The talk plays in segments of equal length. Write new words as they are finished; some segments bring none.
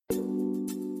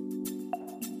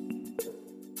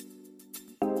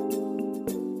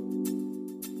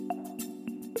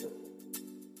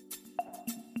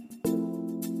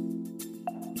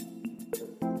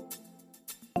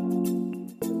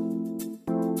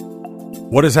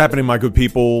What is happening, my good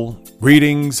people?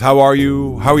 Greetings. How are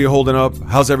you? How are you holding up?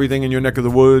 How's everything in your neck of the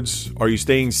woods? Are you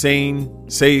staying sane,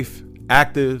 safe,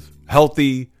 active,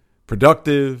 healthy,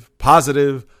 productive,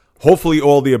 positive? Hopefully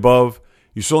all the above.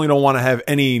 You certainly don't want to have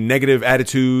any negative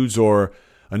attitudes or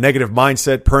a negative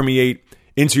mindset permeate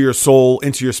into your soul,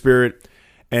 into your spirit.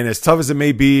 And as tough as it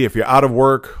may be, if you're out of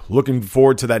work, looking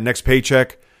forward to that next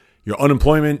paycheck, your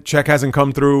unemployment check hasn't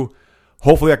come through,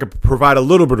 hopefully I could provide a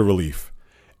little bit of relief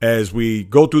as we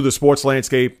go through the sports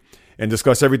landscape and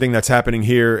discuss everything that's happening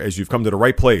here, as you've come to the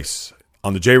right place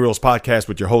on the J Reels podcast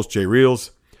with your host, J Reels.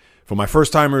 For my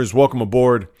first timers, welcome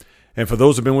aboard. And for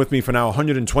those who have been with me for now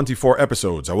 124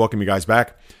 episodes, I welcome you guys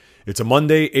back. It's a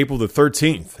Monday, April the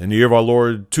 13th in the year of our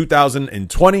Lord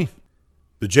 2020.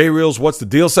 The J Reels What's the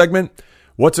Deal segment.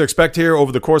 What to expect here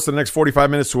over the course of the next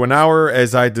 45 minutes to an hour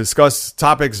as I discuss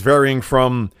topics varying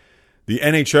from the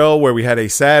NHL, where we had a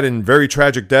sad and very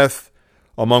tragic death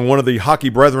among one of the hockey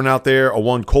brethren out there, a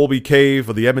one Colby Cave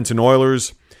of the Edmonton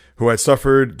Oilers, who had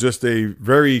suffered just a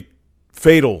very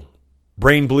fatal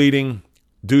brain bleeding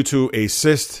due to a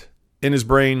cyst in his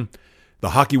brain. The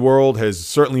hockey world has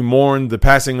certainly mourned the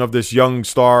passing of this young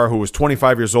star who was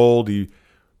 25 years old. He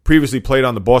previously played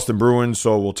on the Boston Bruins,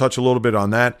 so we'll touch a little bit on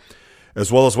that, as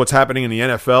well as what's happening in the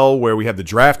NFL, where we have the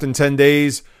draft in 10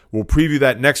 days. We'll preview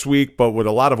that next week, but with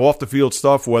a lot of off-the-field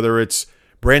stuff, whether it's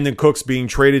Brandon Cooks being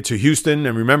traded to Houston.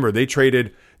 And remember, they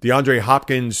traded DeAndre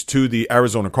Hopkins to the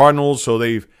Arizona Cardinals, so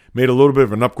they've made a little bit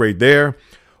of an upgrade there.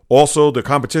 Also, the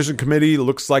competition committee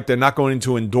looks like they're not going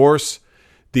to endorse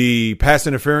the pass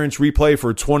interference replay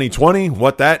for 2020,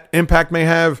 what that impact may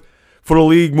have for the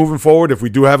league moving forward, if we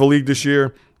do have a league this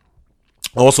year.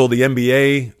 Also, the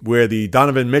NBA, where the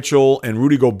Donovan Mitchell and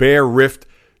Rudy Gobert rift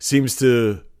seems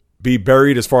to be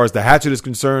buried as far as the Hatchet is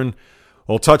concerned.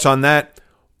 We'll touch on that.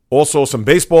 Also, some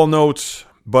baseball notes,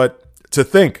 but to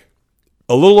think,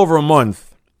 a little over a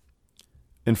month,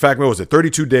 in fact, what was it,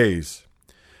 32 days,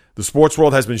 the sports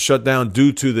world has been shut down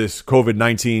due to this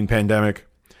COVID-19 pandemic.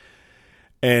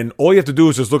 And all you have to do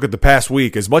is just look at the past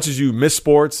week. As much as you miss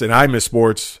sports, and I miss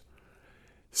sports,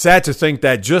 sad to think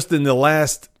that just in the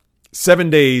last 7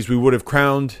 days, we would have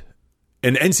crowned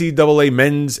an NCAA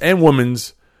men's and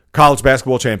women's college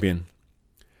basketball champion.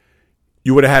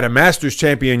 You would have had a Masters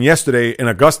champion yesterday in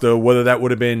Augusta, whether that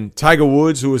would have been Tiger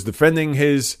Woods, who was defending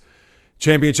his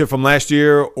championship from last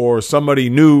year, or somebody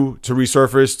new to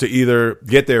resurface to either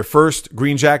get their first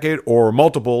green jacket or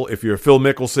multiple if you're Phil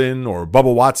Mickelson or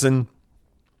Bubba Watson.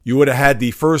 You would have had the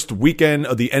first weekend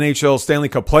of the NHL Stanley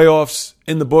Cup playoffs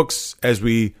in the books as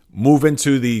we move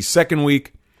into the second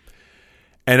week.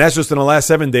 And that's just in the last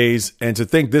 7 days. And to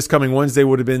think this coming Wednesday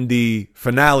would have been the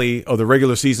finale of the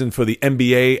regular season for the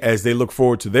NBA as they look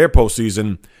forward to their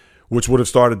postseason, which would have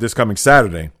started this coming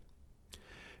Saturday.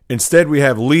 Instead, we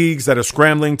have leagues that are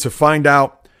scrambling to find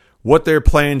out what their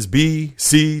plans B,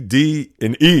 C, D,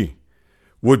 and E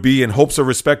would be in hopes of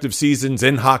respective seasons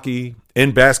in hockey,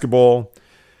 in basketball,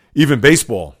 even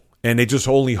baseball. And they just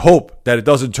only hope that it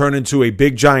doesn't turn into a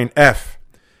big giant F.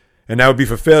 And that would be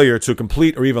for failure to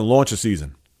complete or even launch a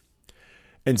season.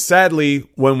 And sadly,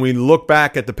 when we look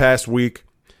back at the past week,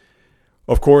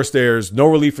 of course, there's no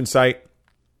relief in sight.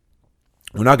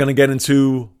 We're not going to get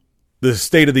into the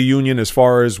State of the Union as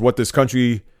far as what this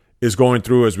country is going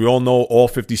through. As we all know, all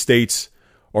 50 states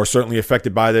are certainly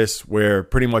affected by this, where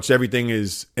pretty much everything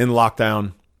is in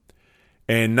lockdown.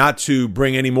 And not to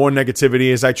bring any more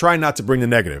negativity, as I try not to bring the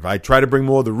negative. I try to bring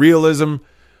more of the realism,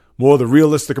 more of the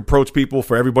realistic approach, people,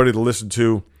 for everybody to listen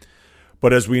to.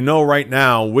 But as we know right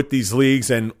now with these leagues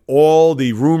and all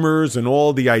the rumors and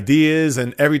all the ideas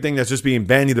and everything that's just being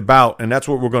bandied about, and that's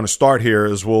what we're going to start here,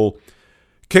 is we'll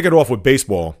kick it off with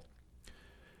baseball.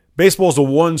 Baseball is the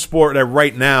one sport that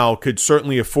right now could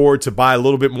certainly afford to buy a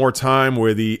little bit more time,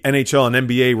 where the NHL and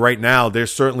NBA right now, they're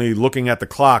certainly looking at the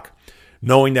clock,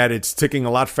 knowing that it's ticking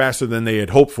a lot faster than they had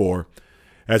hoped for.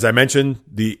 As I mentioned,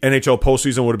 the NHL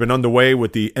postseason would have been underway,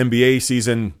 with the NBA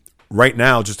season right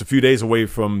now just a few days away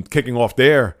from kicking off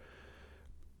their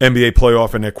NBA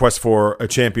playoff and their quest for a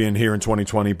champion here in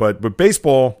 2020. But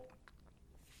baseball,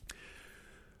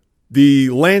 the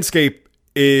landscape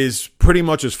is pretty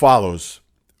much as follows.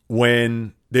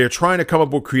 When they're trying to come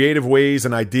up with creative ways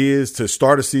and ideas to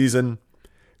start a season,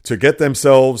 to get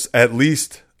themselves at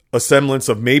least a semblance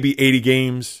of maybe 80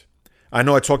 games. I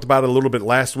know I talked about it a little bit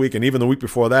last week and even the week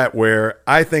before that, where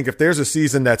I think if there's a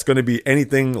season that's going to be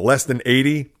anything less than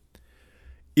 80,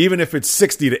 even if it's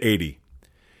 60 to 80,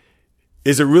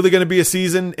 is it really going to be a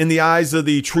season in the eyes of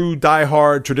the true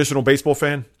diehard traditional baseball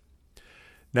fan?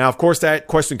 Now, of course, that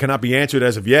question cannot be answered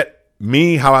as of yet.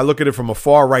 Me, how I look at it from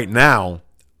afar right now,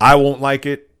 I won't like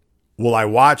it Will I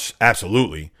watch?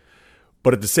 Absolutely.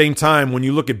 But at the same time, when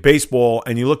you look at baseball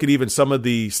and you look at even some of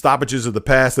the stoppages of the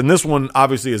past, and this one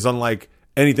obviously is unlike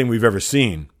anything we've ever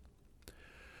seen.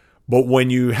 But when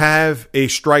you have a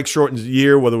strike-shortened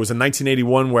year, whether it was in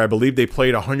 1981 where I believe they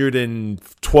played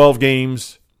 112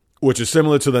 games, which is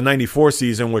similar to the 94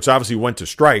 season, which obviously went to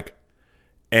strike,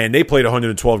 and they played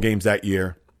 112 games that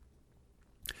year.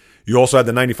 You also had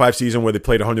the 95 season where they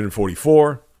played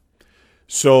 144.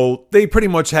 So they pretty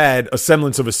much had a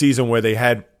semblance of a season where they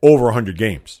had over 100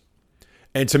 games.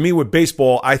 And to me with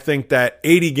baseball, I think that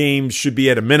 80 games should be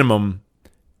at a minimum.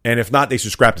 And if not, they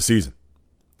should scrap the season.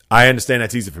 I understand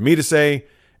that's easy for me to say.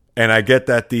 And I get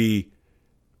that the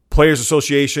Players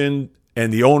Association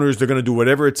and the owners, they're going to do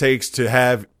whatever it takes to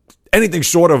have anything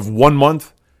short of 1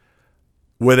 month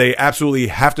where they absolutely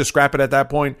have to scrap it at that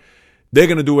point. They're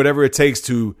going to do whatever it takes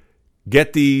to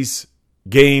get these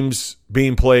games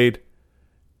being played.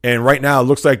 And right now, it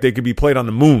looks like they could be played on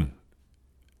the moon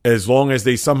as long as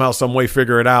they somehow, some way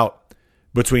figure it out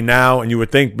between now and you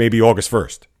would think maybe August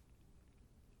 1st.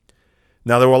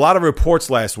 Now, there were a lot of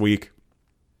reports last week.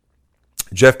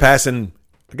 Jeff Passan,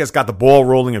 I guess, got the ball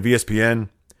rolling of ESPN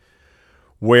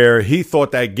where he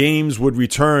thought that games would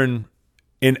return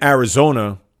in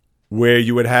Arizona where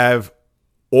you would have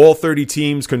all 30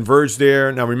 teams converge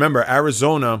there. Now, remember,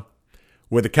 Arizona,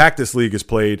 where the Cactus League is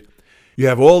played, you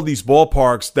have all these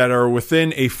ballparks that are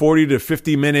within a 40 to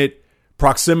 50 minute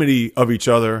proximity of each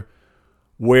other,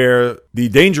 where the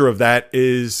danger of that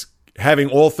is having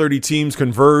all 30 teams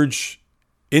converge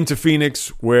into Phoenix,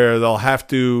 where they'll have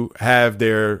to have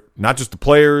their, not just the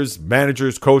players,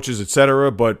 managers, coaches,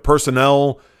 etc., but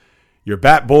personnel, your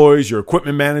bat boys, your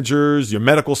equipment managers, your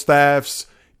medical staffs,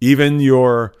 even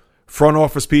your front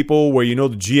office people where you know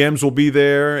the GMs will be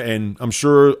there, and I'm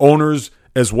sure owners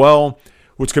as well,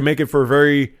 which can make it for a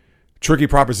very tricky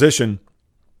proposition.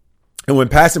 And when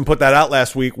Passan put that out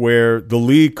last week where the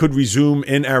league could resume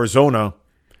in Arizona,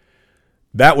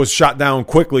 that was shot down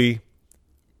quickly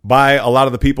by a lot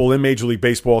of the people in Major League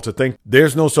Baseball to think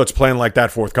there's no such plan like that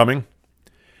forthcoming.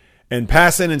 And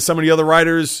Passan and some of the other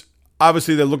writers,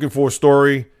 obviously they're looking for a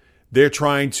story. They're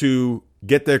trying to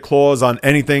get their claws on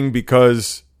anything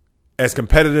because as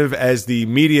competitive as the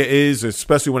media is,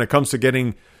 especially when it comes to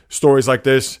getting stories like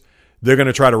this, they're going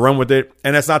to try to run with it.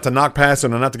 And that's not to knock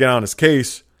Passan or not to get on his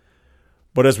case.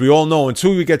 But as we all know,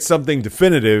 until we get something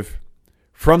definitive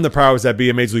from the powers that be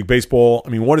in Major League Baseball, I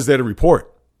mean, what is there to report?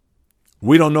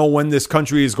 We don't know when this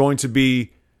country is going to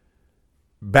be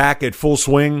back at full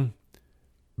swing,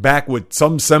 back with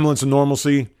some semblance of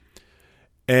normalcy.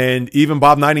 And even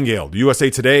Bob Nightingale, the USA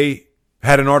Today,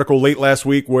 had an article late last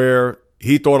week where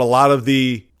he thought a lot of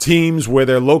the teams where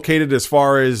they're located as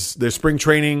far as their spring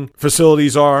training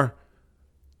facilities are,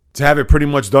 to have it pretty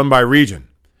much done by region.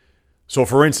 So,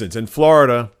 for instance, in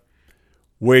Florida,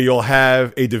 where you'll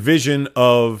have a division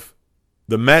of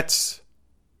the Mets,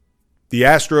 the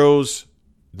Astros,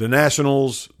 the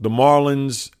Nationals, the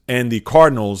Marlins, and the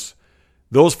Cardinals,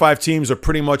 those 5 teams are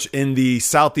pretty much in the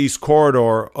southeast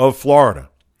corridor of Florida.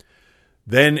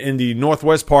 Then in the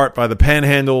northwest part by the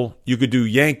Panhandle, you could do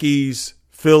Yankees,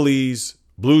 Phillies,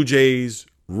 Blue Jays,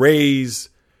 Rays,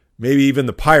 maybe even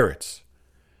the Pirates.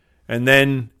 And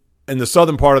then in the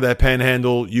southern part of that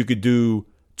Panhandle, you could do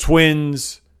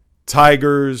Twins,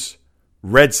 Tigers,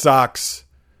 Red Sox.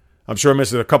 I'm sure I'm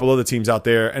missing a couple other teams out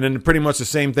there. And then pretty much the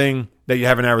same thing that you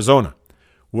have in Arizona,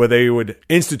 where they would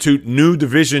institute new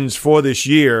divisions for this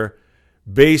year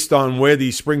based on where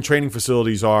the spring training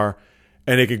facilities are.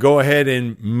 And they could go ahead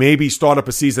and maybe start up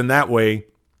a season that way,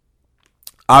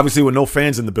 obviously with no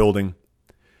fans in the building,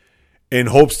 in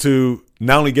hopes to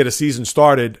not only get a season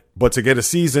started, but to get a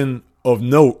season of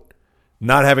note,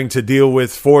 not having to deal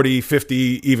with 40, 50,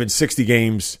 even 60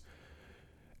 games.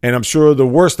 And I'm sure the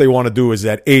worst they want to do is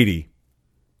at 80,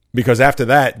 because after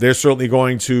that, they're certainly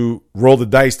going to roll the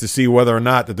dice to see whether or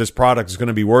not that this product is going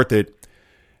to be worth it.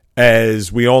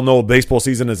 As we all know, baseball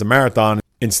season is a marathon.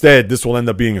 Instead, this will end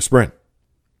up being a sprint.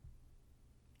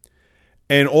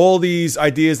 And all these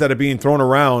ideas that are being thrown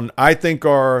around, I think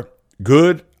are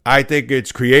good. I think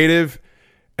it's creative.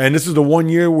 And this is the one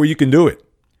year where you can do it.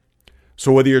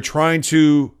 So whether you're trying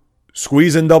to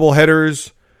squeeze in double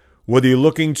headers, whether you're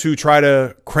looking to try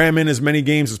to cram in as many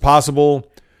games as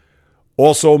possible,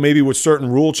 also maybe with certain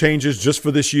rule changes just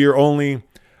for this year only.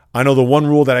 I know the one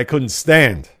rule that I couldn't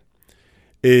stand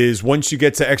is once you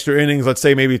get to extra innings, let's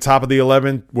say maybe top of the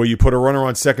 11th, where you put a runner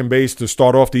on second base to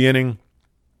start off the inning.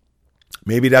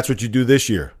 Maybe that's what you do this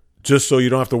year, just so you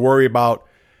don't have to worry about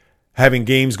having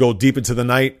games go deep into the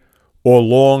night or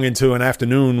long into an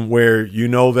afternoon where you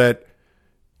know that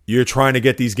you're trying to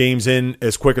get these games in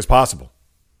as quick as possible.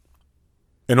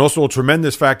 And also a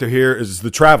tremendous factor here is the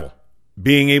travel.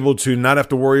 Being able to not have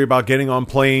to worry about getting on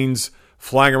planes,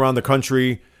 flying around the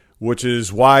country, which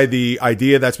is why the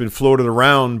idea that's been floated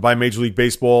around by Major League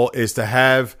Baseball is to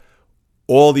have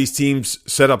all these teams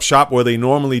set up shop where they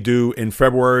normally do in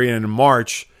February and in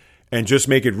March and just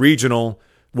make it regional,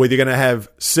 where you're going to have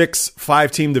 6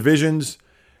 5-team divisions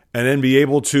and then be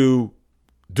able to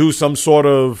do some sort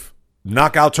of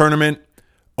knockout tournament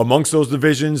amongst those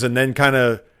divisions and then kind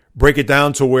of break it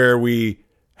down to where we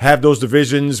have those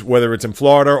divisions, whether it's in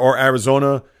Florida or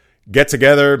Arizona, get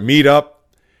together, meet up,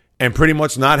 and pretty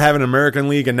much not have an American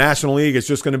League and National League. It's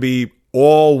just going to be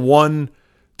all 1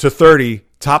 to 30,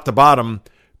 top to bottom,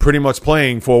 pretty much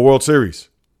playing for a World Series.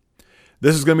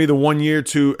 This is going to be the 1 year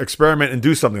to experiment and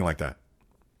do something like that.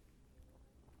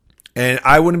 And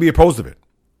I wouldn't be opposed to it.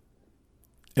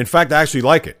 In fact, I actually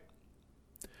like it.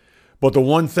 But the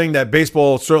one thing that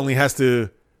baseball certainly has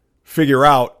to figure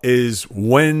out is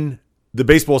when the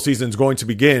baseball season is going to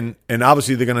begin. And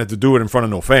obviously they're going to have to do it in front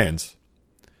of no fans.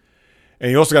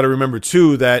 And you also got to remember,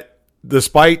 too, that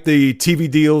despite the TV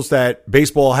deals that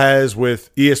baseball has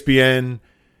with ESPN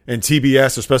and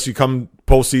TBS, especially come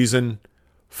postseason,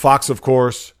 Fox, of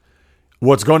course,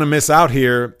 what's going to miss out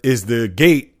here is the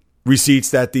gate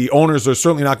receipts that the owners are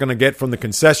certainly not going to get from the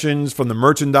concessions, from the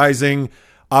merchandising,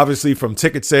 obviously from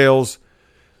ticket sales.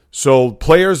 So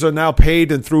players are now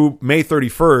paid and through May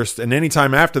 31st, and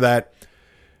anytime after that,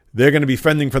 they're going to be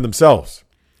fending for themselves.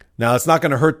 Now, it's not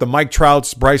going to hurt the Mike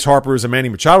Trouts, Bryce Harpers, and Manny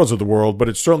Machados of the world, but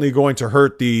it's certainly going to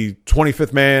hurt the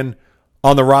 25th man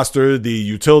on the roster, the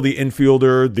utility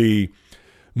infielder, the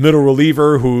middle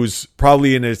reliever who's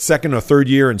probably in his 2nd or 3rd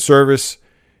year in service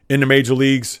in the major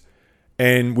leagues.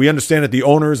 And we understand that the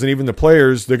owners and even the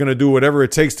players, they're going to do whatever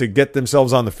it takes to get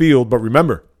themselves on the field. But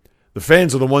remember, the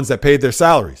fans are the ones that paid their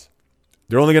salaries.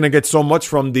 They're only going to get so much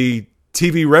from the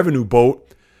TV revenue boat.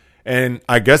 And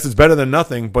I guess it's better than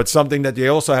nothing, but something that they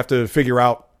also have to figure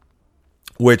out,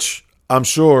 which I'm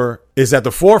sure is at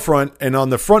the forefront and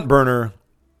on the front burner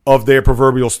of their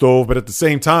proverbial stove. But at the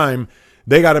same time,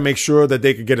 they got to make sure that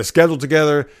they could get a schedule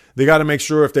together. They got to make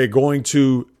sure if they're going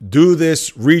to do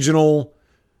this regional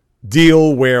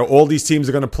deal where all these teams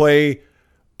are going to play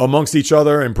amongst each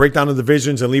other and break down the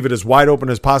divisions and leave it as wide open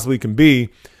as possibly can be,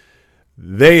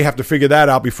 they have to figure that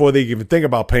out before they even think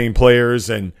about paying players,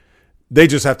 and they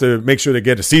just have to make sure they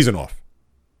get a season off.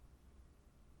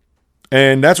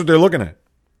 And that's what they're looking at.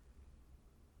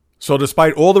 So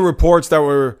despite all the reports that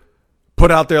were put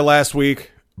out there last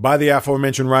week by the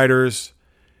aforementioned writers,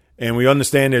 and we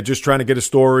understand they're just trying to get a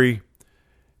story,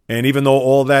 and even though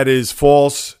all that is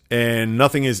false and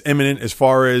nothing is imminent as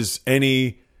far as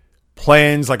any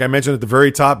plans, like I mentioned at the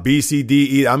very top, B, C,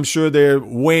 D, E, I'm sure they're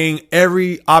weighing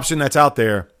every option that's out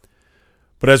there.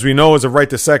 But as we know, as of right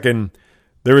this second,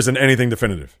 there isn't anything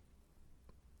definitive.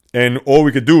 And all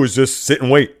we could do is just sit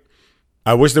and wait.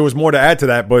 I wish there was more to add to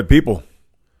that, but people,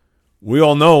 we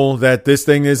all know that this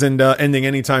thing isn't ending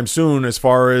anytime soon as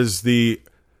far as the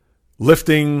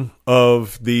lifting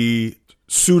of the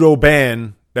pseudo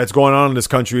ban that's going on in this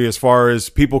country as far as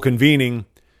people convening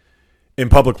in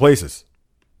public places.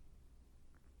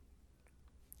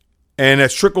 And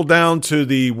it's trickled down to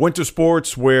the winter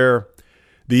sports where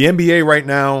the NBA right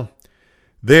now,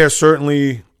 they're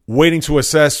certainly waiting to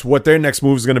assess what their next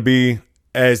move is going to be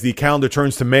as the calendar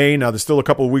turns to May. Now, there's still a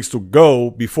couple of weeks to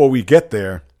go before we get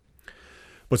there.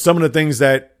 But some of the things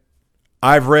that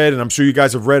I've read, and I'm sure you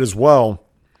guys have read as well,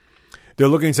 they're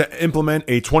looking to implement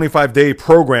a 25-day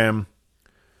program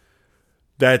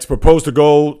that's proposed to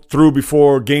go through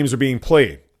before games are being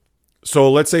played.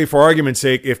 So let's say, for argument's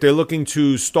sake, if they're looking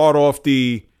to start off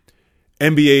the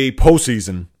NBA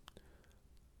postseason,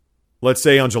 let's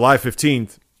say on July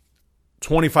 15th,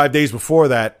 25 days before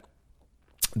that,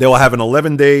 they will have an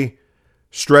 11-day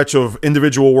stretch of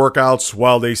individual workouts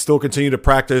while they still continue to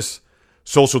practice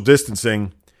social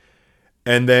distancing.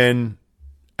 And then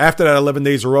after that 11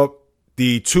 days are up,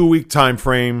 the 2-week time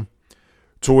frame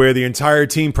to where the entire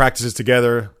team practices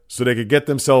together so they could get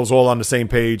themselves all on the same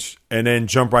page and then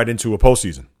jump right into a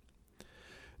postseason.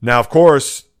 Now, of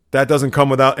course, that doesn't come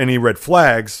without any red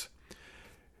flags,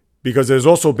 because there's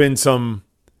also been some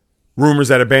rumors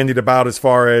that are bandied about as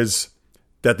far as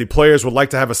that the players would like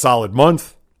to have a solid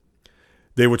month.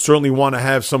 They would certainly want to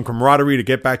have some camaraderie to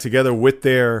get back together with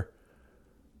their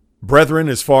brethren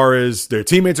as far as their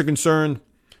teammates are concerned.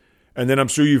 And then I'm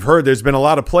sure you've heard there's been a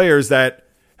lot of players that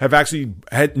have actually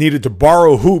needed to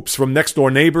borrow hoops from next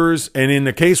door neighbors. And in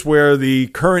the case where the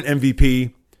current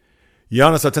MVP,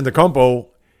 Giannis Antetokounmpo,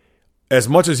 as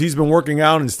much as he's been working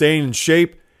out and staying in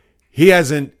shape, he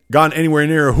hasn't gone anywhere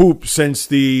near a hoop since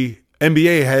the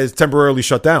NBA has temporarily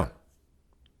shut down.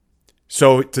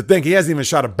 So to think he hasn't even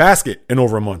shot a basket in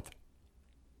over a month.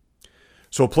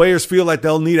 So players feel like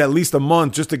they'll need at least a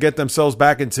month just to get themselves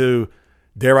back into,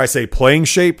 dare I say, playing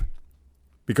shape.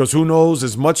 Because who knows,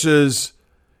 as much as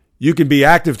you can be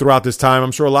active throughout this time,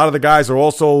 I'm sure a lot of the guys are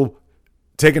also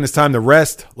taking this time to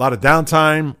rest, a lot of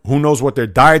downtime. Who knows what their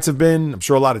diets have been? I'm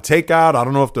sure a lot of takeout. I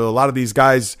don't know if a lot of these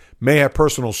guys may have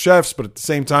personal chefs, but at the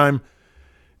same time,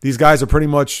 these guys are pretty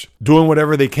much doing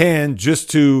whatever they can just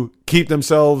to keep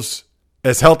themselves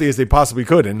as healthy as they possibly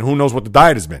could. And who knows what the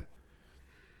diet has been.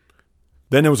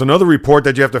 Then there was another report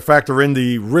that you have to factor in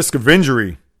the risk of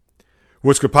injury,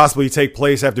 which could possibly take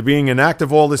place after being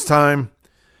inactive all this time.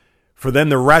 For them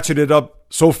to ratchet it up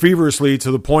so feverishly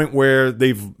to the point where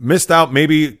they've missed out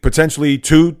maybe potentially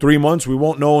 2-3 months. We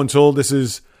won't know until this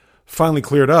is finally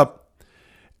cleared up.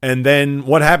 And then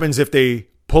what happens if they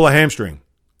pull a hamstring,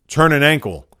 turn an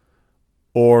ankle,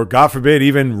 or God forbid,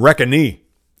 even wreck a knee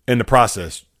in the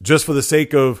process, just for the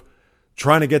sake of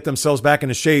trying to get themselves back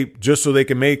into shape just so they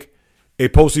can make a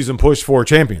postseason push for a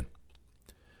champion.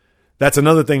 That's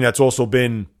another thing that's also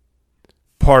been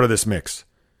part of this mix.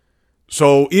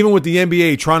 So even with the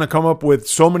NBA trying to come up with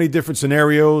so many different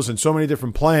scenarios and so many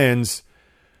different plans,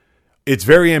 it's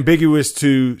very ambiguous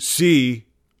to see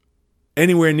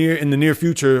anywhere near in the near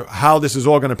future how this is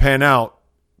all going to pan out,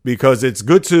 because it's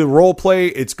good to role play.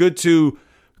 It's good to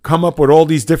come up with all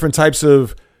these different types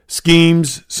of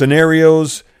schemes,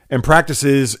 scenarios, and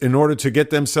practices in order to get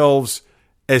themselves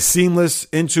as seamless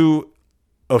into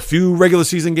a few regular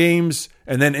season games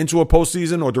and then into a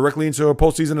postseason or directly into a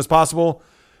postseason as possible.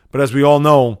 But as we all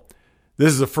know,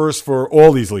 this is a first for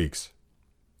all these leagues.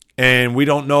 And we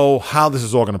don't know how this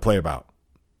is all going to play about.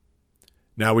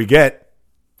 Now, we get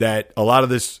that a lot of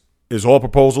this is all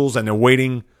proposals and they're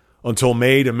waiting until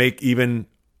May to make even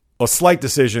a slight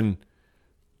decision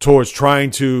towards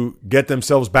trying to get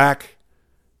themselves back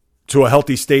to a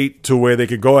healthy state to where they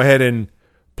could go ahead and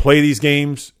play these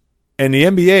games. And the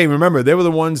NBA, remember, they were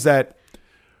the ones that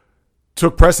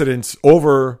took precedence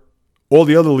over all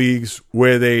the other leagues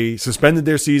where they suspended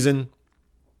their season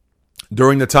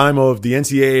during the time of the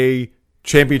NCAA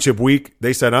championship week.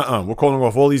 They said, we're calling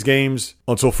off all these games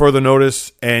until further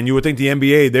notice. And you would think the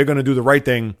NBA, they're going to do the right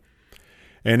thing.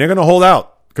 And they're going to hold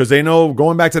out because they know,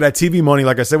 going back to that TV money,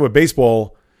 like I said with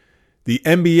baseball, the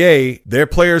NBA, their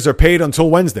players are paid until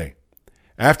Wednesday.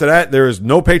 After that, there is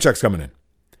no paychecks coming in.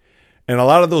 And a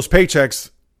lot of those paychecks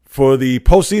for the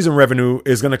postseason revenue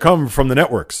is going to come from the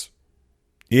networks.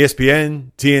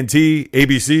 ESPN, TNT,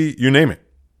 ABC, you name it.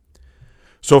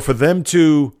 So for them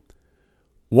to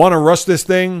want to rush this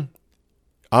thing,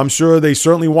 I'm sure they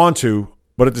certainly want to.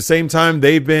 But at the same time,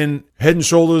 they've been head and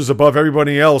shoulders above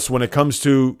everybody else when it comes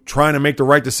to trying to make the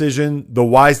right decision, the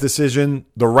wise decision,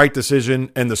 the right decision,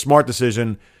 and the smart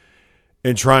decision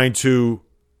in trying to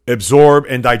absorb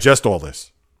and digest all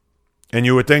this. And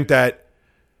you would think that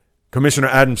Commissioner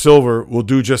Adam Silver will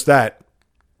do just that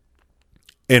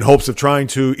in hopes of trying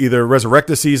to either resurrect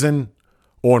the season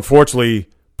or, unfortunately,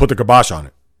 put the kibosh on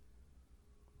it.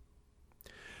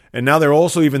 And now they're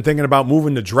also even thinking about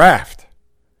moving the draft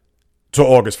to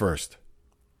August 1st.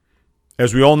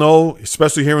 As we all know,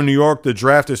 especially here in New York, the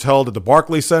draft is held at the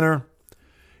Barclays Center.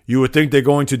 You would think they're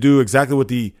going to do exactly what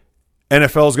the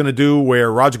NFL is going to do,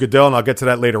 where Roger Goodell, and I'll get to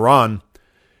that later on,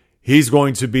 he's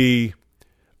going to be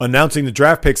announcing the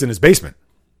draft picks in his basement.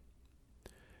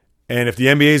 And if the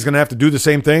NBA is going to have to do the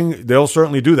same thing, they'll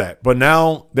certainly do that. But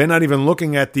now they're not even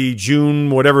looking at the June,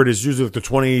 whatever it is, usually the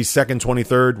 22nd,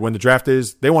 23rd, when the draft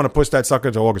is. They want to push that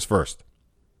sucker to August 1st.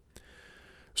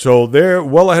 So they're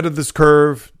well ahead of this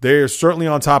curve. They're certainly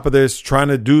on top of this, trying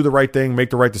to do the right thing, make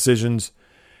the right decisions.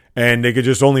 And they could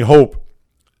just only hope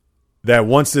that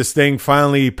once this thing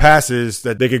finally passes,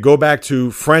 that they could go back to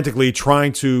frantically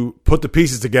trying to put the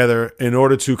pieces together in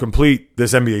order to complete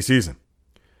this NBA season.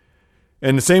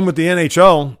 And the same with the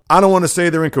NHL. I don't want to say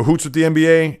they're in cahoots with the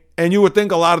NBA. And you would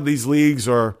think a lot of these leagues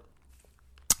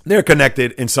they're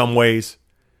connected in some ways.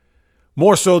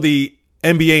 More so the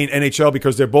NBA and NHL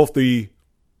because they're both the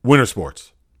winter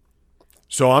sports.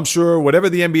 So I'm sure whatever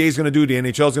the NBA is going to do, the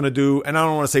NHL is going to do. And I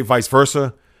don't want to say vice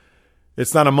versa.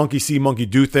 It's not a monkey see, monkey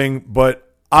do thing.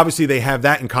 But obviously they have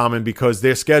that in common because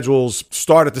their schedules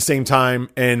start at the same time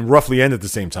and roughly end at the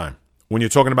same time, when you're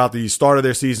talking about the start of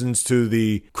their seasons to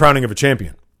the crowning of a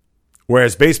champion.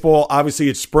 Whereas baseball, obviously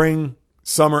it's spring,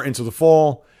 summer into the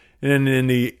fall. And then in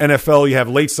the NFL, you have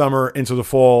late summer into the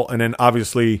fall. And then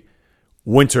obviously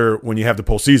winter when you have the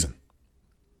postseason.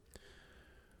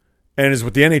 And as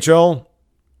with the NHL,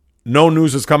 no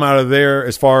news has come out of there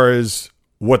as far as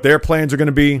what their plans are going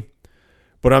to be.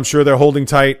 But I'm sure they're holding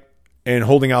tight and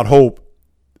holding out hope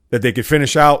that they could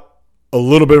finish out a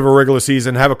little bit of a regular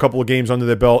season, have a couple of games under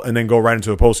their belt, and then go right into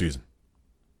the postseason.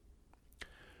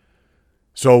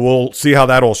 So we'll see how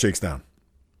that all shakes down.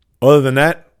 Other than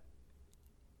that,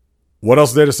 what else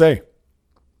is there to say?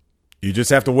 You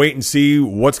just have to wait and see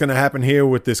what's going to happen here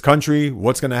with this country,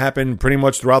 what's going to happen pretty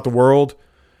much throughout the world.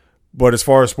 But as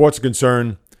far as sports are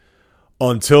concerned,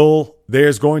 until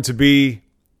there's going to be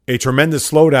a tremendous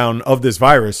slowdown of this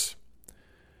virus,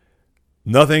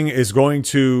 nothing is going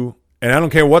to, and I don't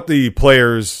care what the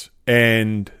players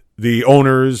and the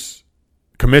owners,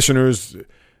 commissioners,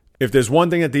 if there's one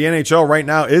thing that the NHL right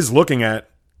now is looking at,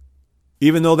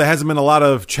 even though there hasn't been a lot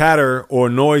of chatter or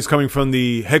noise coming from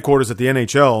the headquarters at the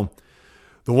NHL,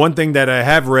 the one thing that I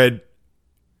have read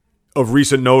of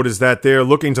recent note is that they're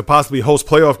looking to possibly host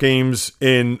playoff games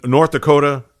in North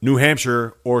Dakota, New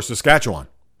Hampshire, or Saskatchewan.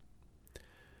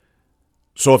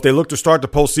 So if they look to start the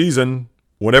postseason,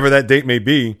 whatever that date may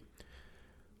be,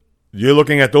 you're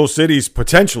looking at those cities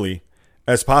potentially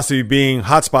as possibly being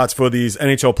hotspots for these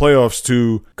NHL playoffs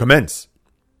to commence,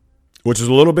 which is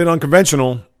a little bit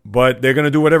unconventional, but they're going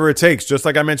to do whatever it takes, just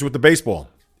like I mentioned with the baseball.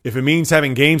 If it means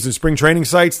having games in spring training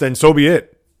sites, then so be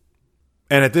it.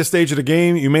 And at this stage of the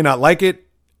game, you may not like it.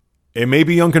 It may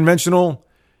be unconventional.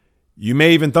 You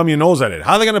may even thumb your nose at it.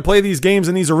 How are they going to play these games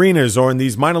in these arenas or in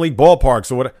these minor league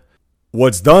ballparks or what?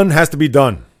 What's done has to be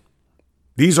done.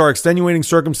 These are extenuating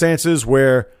circumstances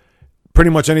where pretty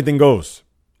much anything goes.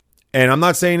 And I'm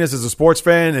not saying this as a sports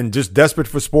fan and just desperate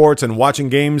for sports and watching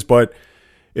games, but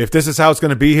if this is how it's going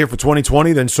to be here for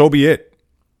 2020, then so be it.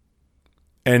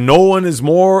 And no one is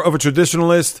more of a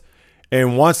traditionalist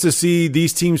and wants to see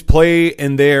these teams play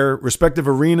in their respective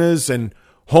arenas and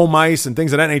home ice and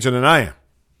things of that nature than I am.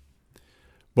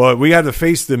 But we have to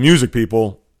face the music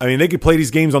people. I mean, they could play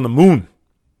these games on the moon,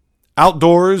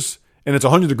 outdoors, and it's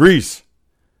 100 degrees.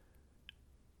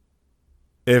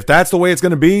 If that's the way it's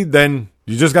going to be, then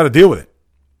you just got to deal with it.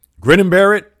 Grin and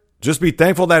bear it. Just be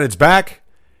thankful that it's back.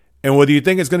 And whether you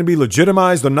think it's going to be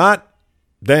legitimized or not,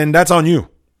 then that's on you.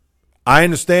 I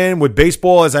understand with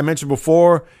baseball, as I mentioned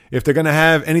before, if they're going to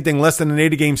have anything less than an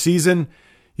 80-game season,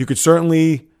 you could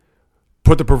certainly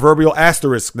put the proverbial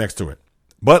asterisk next to it.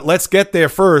 But let's get there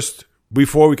first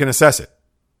before we can assess it.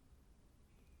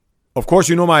 Of course,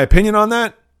 you know my opinion on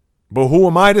that, but who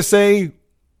am I to say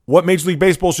what Major League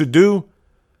Baseball should do?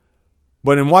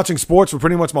 But in watching sports for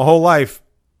pretty much my whole life,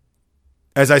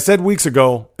 as I said weeks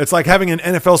ago, it's like having an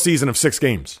NFL season of 6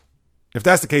 games. If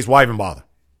that's the case, why even bother?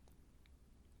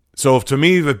 So to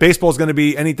me, if baseball is going to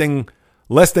be anything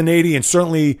less than 80 and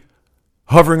certainly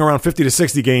hovering around 50 to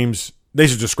 60 games, they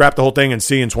should just scrap the whole thing and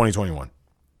see in 2021.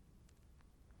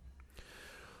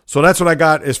 So that's what I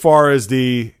got as far as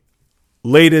the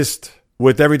latest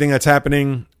with everything that's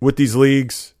happening with these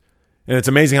leagues. And it's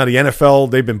amazing how the NFL,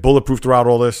 they've been bulletproof throughout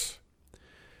all this.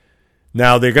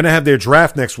 Now, they're going to have their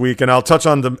draft next week, and I'll touch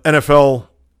on the NFL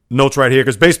notes right here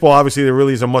because baseball, obviously, there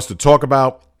really is a must to talk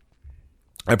about.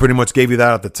 I pretty much gave you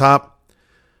that at the top.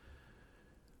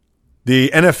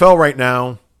 The NFL right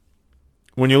now,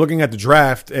 when you're looking at the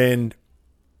draft, and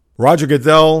Roger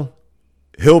Goodell,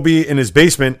 he'll be in his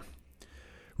basement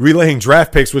relaying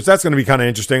draft picks, which that's going to be kind of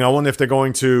interesting. I wonder if they're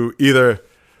going to either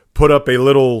put up a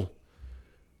little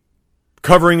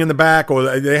covering in the back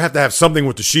or they have to have something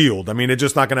with the shield. I mean, they're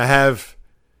just not going to have,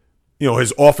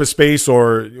 his office space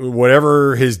or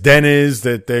whatever his den is,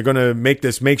 that they're going to make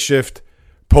this makeshift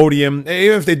podium.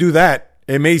 Even if they do that,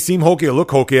 it may seem hokey or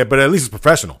look hokey, but at least it's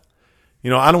professional.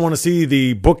 I don't want to see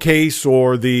the bookcase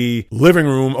or the living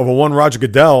room of a one Roger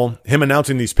Goodell, him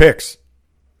announcing these picks.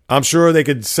 I'm sure they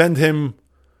could send him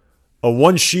a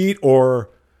one sheet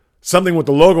or something with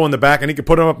the logo in the back and he could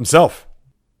put them up himself.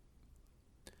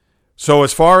 So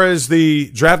as far as the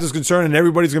draft is concerned, and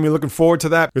everybody's going to be looking forward to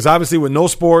that, because obviously with no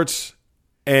sports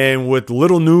and with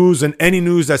little news and any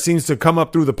news that seems to come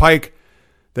up through the pike,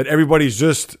 that everybody's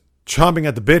just chomping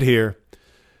at the bit here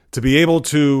to be able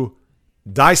to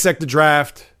dissect the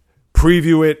draft,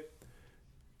 preview it,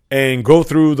 and go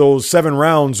through those 7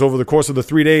 rounds over the course of the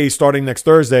 3 days starting next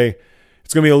Thursday.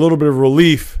 It's going to be a little bit of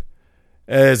relief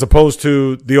as opposed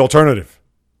to the alternative.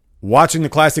 Watching the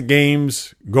classic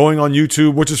games, going on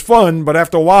YouTube, which is fun, but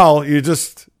after a while,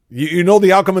 you know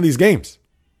the outcome of these games.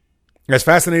 As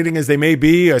fascinating as they may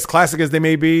be, as classic as they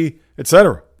may be,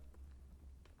 etc.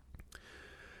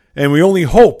 And we only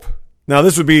hope, now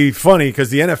this would be funny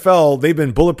because the NFL, they've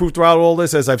been bulletproof throughout all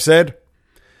this, as I've said.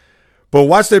 But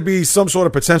watch there be some sort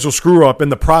of potential screw up in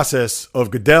the process of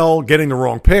Goodell getting the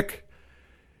wrong pick.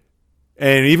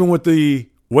 And even with the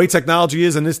way technology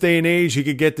is in this day and age, he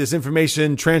could get this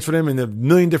information transferred him in a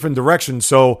million different directions.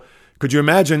 So could you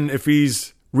imagine if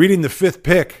he's reading the 5th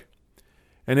pick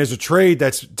and there's a trade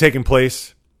that's taking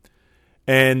place.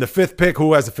 And the fifth pick,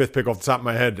 who has the fifth pick off the top of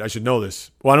my head? I should know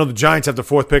this. Well, I know the Giants have the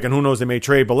fourth pick, and who knows, they may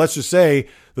trade. But let's just say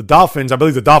the Dolphins, I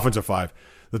believe the Dolphins are 5.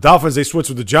 The Dolphins, they switch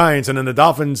with the Giants, and then the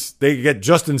Dolphins, they get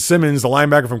Justin Simmons, the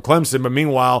linebacker from Clemson. But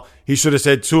meanwhile, he should have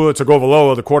said Tua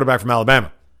Tagovailoa, the quarterback from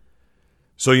Alabama.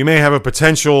 So you may have a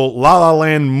potential La La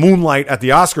Land moonlight at the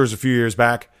Oscars a few years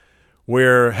back,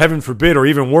 where, heaven forbid, or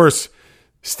even worse,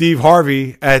 Steve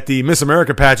Harvey at the Miss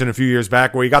America pageant a few years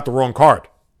back, where he got the wrong card,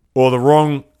 or the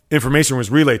wrong information was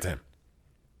relayed to him.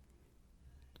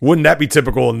 Wouldn't that be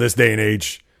typical in this day and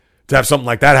age to have something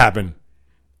like that happen?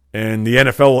 And the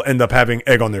NFL will end up having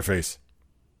egg on their face.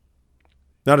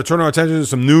 Now to turn our attention to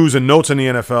some news and notes in the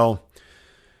NFL.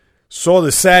 Saw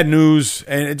the sad news,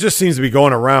 and it just seems to be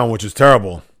going around, which is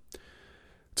terrible.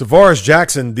 Tavares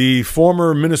Jackson, the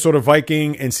former Minnesota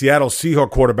Viking and Seattle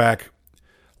Seahawks quarterback,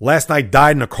 last night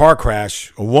died in a car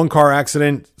crash, a one-car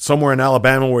accident somewhere in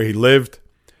Alabama where he lived.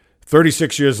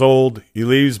 36 years old. He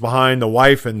leaves behind a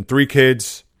wife and 3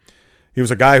 kids. He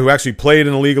was a guy who actually played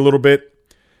in the league a little bit.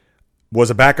 Was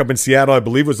a backup in Seattle. I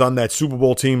believe was on that Super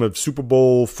Bowl team of Super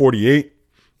Bowl 48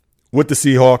 with the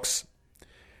Seahawks.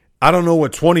 I don't know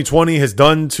what 2020 has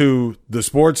done to the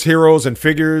sports heroes and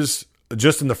figures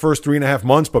just in the first 3.5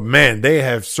 months, but man, they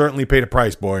have certainly paid a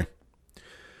price, boy.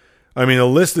 I mean, the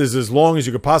list is as long as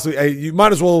you could possibly. You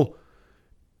might as well,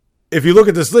 if you look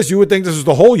at this list, you would think this is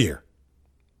the whole year.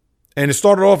 And it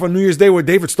started off on New Year's Day with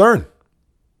David Stern.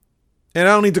 And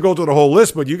I don't need to go through the whole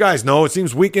list, but you guys know it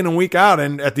seems week in and week out.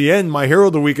 And at the end, my hero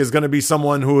of the week is going to be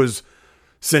someone who has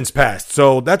since passed.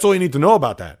 So that's all you need to know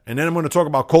about that. And then I'm going to talk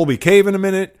about Colby Cave in a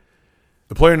minute,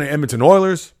 the player in the Edmonton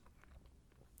Oilers.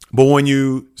 But when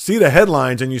you see the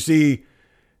headlines and you see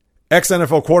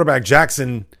ex-NFL quarterback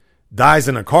Jackson dies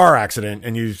in a car accident,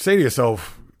 and you say to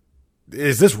yourself,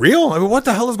 is this real? I mean, what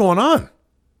the hell is going on?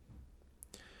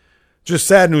 Just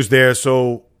sad news there.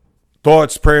 So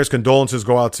thoughts, prayers, condolences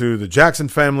go out to the Jackson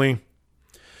family.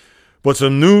 But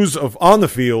some news of on the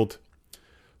field.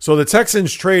 So the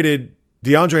Texans traded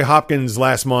DeAndre Hopkins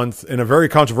last month in a very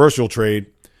controversial trade.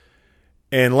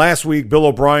 And last week, Bill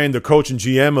O'Brien, the coach and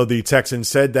GM of the Texans,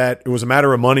 said that it was a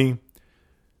matter of money,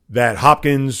 that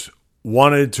Hopkins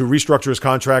wanted to restructure his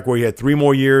contract where he had 3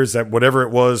 more years at whatever it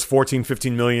was, 14,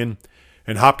 15 million.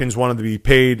 And Hopkins wanted to be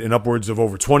paid in upwards of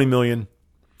over 20 million.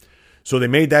 So they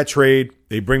made that trade.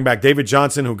 They bring back David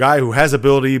Johnson, a guy who has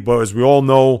ability, but as we all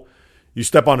know, you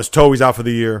step on his toe, he's out for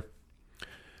the year.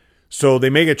 So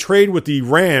they make a trade with the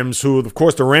Rams, who, of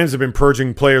course, the Rams have been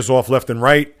purging players off left and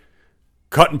right,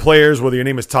 cutting players, whether your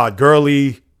name is Todd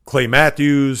Gurley, Clay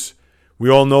Matthews. We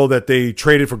all know that they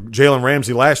traded for Jalen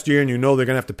Ramsey last year, and you know they're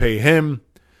going to have to pay him.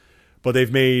 But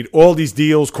they've made all these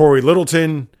deals. Corey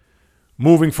Littleton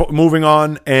moving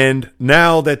on, and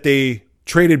now that they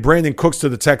traded Brandon Cooks to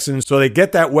the Texans, so they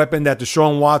get that weapon that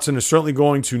Deshaun Watson is certainly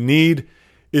going to need.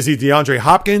 Is he DeAndre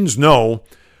Hopkins? No,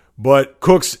 but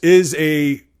Cooks is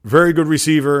a very good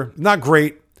receiver. Not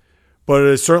great, but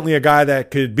is certainly a guy that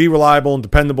could be reliable and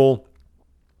dependable,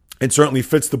 and certainly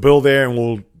fits the bill there, and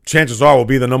will, chances are, will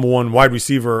be the number 1 wide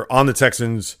receiver on the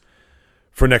Texans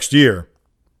for next year.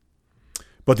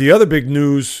 But the other big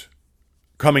news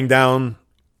coming down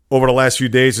over the last few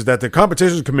days is that the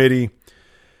competition committee,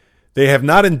 they have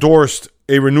not endorsed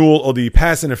a renewal of the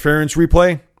pass interference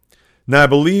replay. Now, I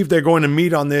believe they're going to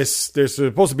meet on this. There's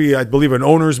supposed to be, I believe, an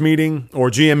owners meeting or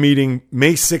GM meeting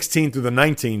May 16th through the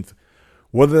 19th.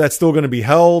 Whether that's still going to be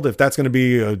held, if that's going to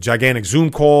be a gigantic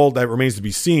Zoom call, that remains to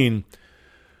be seen.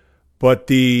 But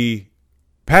the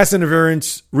pass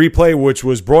interference replay, which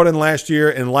was brought in last year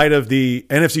in light of the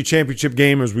NFC Championship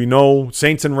game, as we know,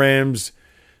 Saints and Rams,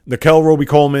 Nickel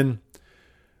Roby-Coleman.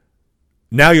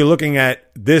 Now you're looking at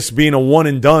this being a one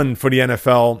and done for the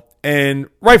NFL, and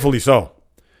rightfully so.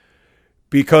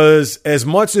 Because as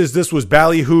much as this was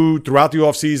ballyhooed throughout the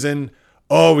offseason,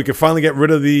 oh, we could finally get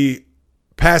rid of the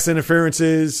pass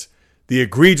interferences, the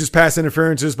egregious pass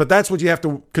interferences, but that's what you have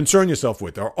to concern yourself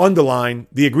with, or underline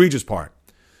the egregious part.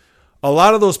 A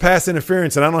lot of those pass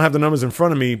interference, and I don't have the numbers in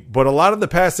front of me, but a lot of the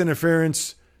pass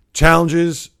interference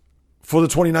challenges for the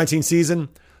 2019 season,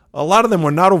 a lot of them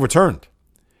were not overturned.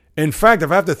 In fact,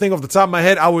 if I have to think off the top of my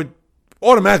head, I would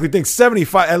automatically think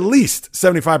at least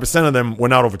 75% of them were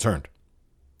not overturned.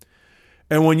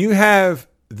 And when you have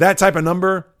that type of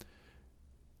number,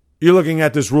 you're looking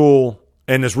at this rule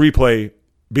and this replay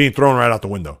being thrown right out the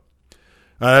window.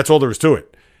 That's all there is to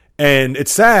it. And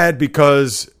it's sad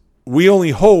because we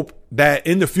only hope that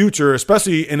in the future,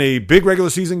 especially in a big regular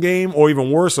season game or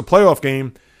even worse, a playoff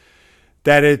game,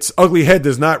 that its ugly head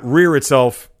does not rear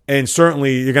itself. And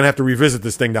certainly you're going to have to revisit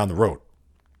this thing down the road.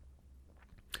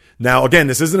 Now, again,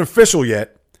 this isn't official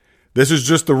yet. This is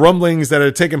just the rumblings that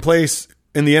are taking place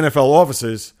in the NFL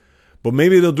offices. But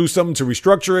maybe they'll do something to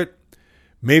restructure it.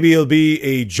 Maybe it'll be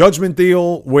a judgment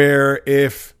deal where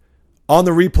if on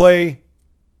the replay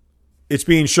it's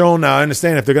being shown. Now, I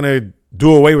understand if they're going to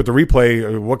do away with the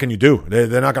replay, what can you do?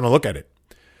 They're not going to look at it.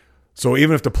 So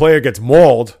even if the player gets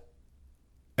mauled,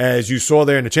 as you saw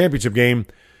there in the championship game,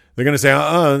 they're going to say,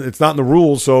 it's not in the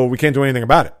rules, so we can't do anything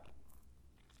about it.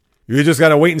 You just got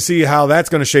to wait and see how that's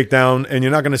going to shake down, and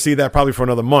you're not going to see that probably for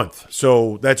another month.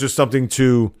 So that's just something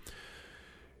to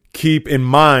keep in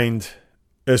mind,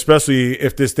 especially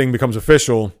if this thing becomes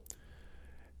official.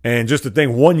 And just to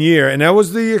think, 1 year, and that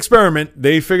was the experiment.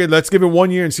 They figured, let's give it 1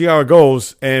 year and see how it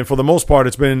goes. And for the most part,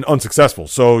 it's been unsuccessful.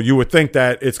 So you would think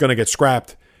that it's going to get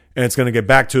scrapped and it's going to get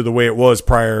back to the way it was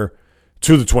prior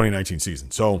to the 2019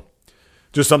 season. So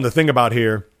just something to think about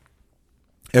here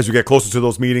as we get closer to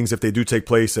those meetings, if they do take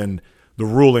place, and the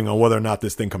ruling on whether or not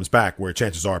this thing comes back, where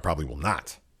chances are it probably will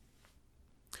not.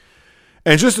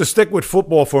 And just to stick with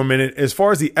football for a minute, as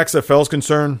far as the XFL is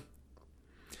concerned,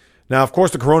 now, of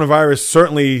course, the coronavirus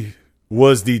certainly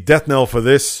was the death knell for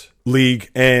this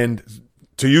league. And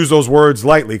to use those words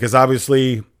lightly, because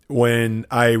obviously when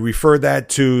I referred that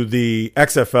to the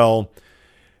XFL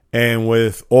and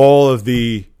with all of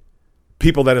the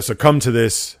people that have succumbed to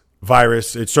this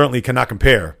virus, it certainly cannot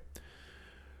compare.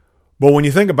 But when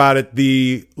you think about it,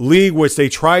 the league, which they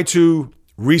tried to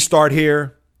restart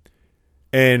here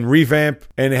and revamp,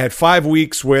 and they had 5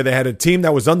 weeks where they had a team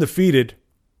that was undefeated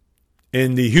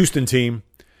in the Houston team,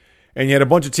 and you had a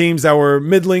bunch of teams that were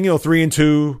middling,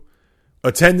 3-2.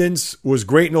 Attendance was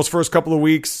great in those first couple of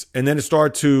weeks, and then it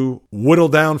started to whittle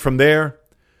down from there.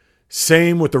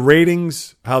 Same with the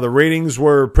ratings, how the ratings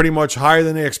were pretty much higher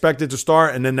than they expected to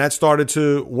start, and then that started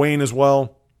to wane as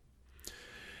well.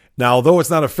 Now, although it's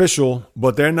not official,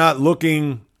 but they're not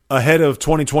looking ahead of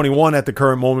 2021 at the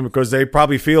current moment, because they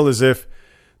probably feel as if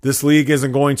this league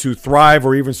isn't going to thrive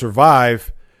or even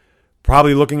survive.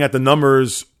 Probably looking at the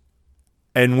numbers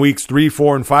in weeks 3,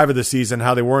 4, and 5 of the season,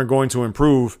 how they weren't going to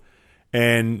improve,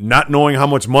 and not knowing how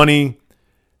much money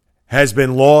has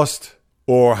been lost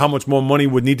or how much more money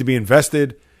would need to be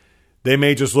invested, they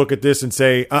may just look at this and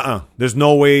say, there's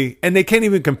no way. And they can't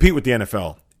even compete with the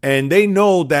NFL. And they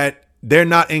know that they're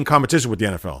not in competition with the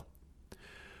NFL.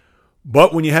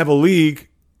 But when you have a league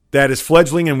that is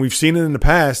fledgling, and we've seen it in the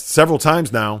past several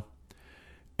times now,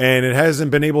 and it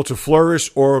hasn't been able to flourish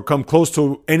or come close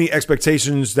to any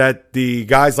expectations that the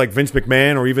guys like Vince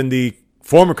McMahon or even the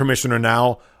former commissioner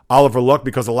now, Oliver Luck,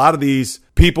 because a lot of these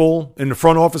people in the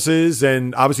front offices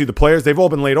and obviously the players, they've all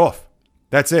been laid off.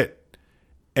 That's it.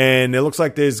 And it looks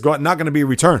like there's not going to be a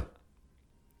return,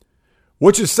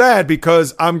 which is sad,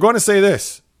 because I'm going to say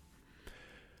this.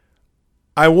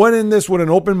 I went in this with an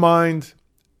open mind.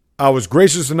 I was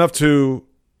gracious enough to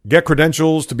get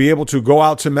credentials to be able to go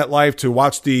out to MetLife to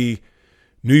watch the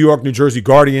New York, New Jersey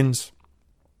Guardians.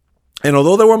 And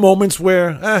although there were moments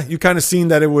where you kind of seen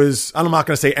that it was, I'm not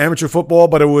going to say amateur football,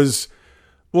 but it was,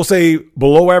 we'll say,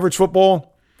 below average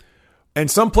football.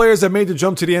 And some players have made the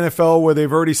jump to the NFL where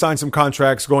they've already signed some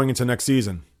contracts going into next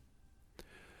season.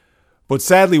 But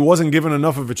sadly wasn't given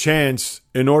enough of a chance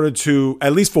in order to,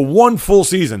 at least for one full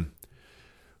season,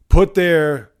 put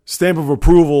their stamp of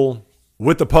approval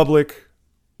with the public,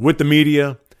 with the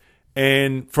media.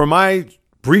 And for my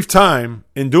brief time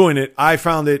in doing it, I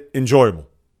found it enjoyable.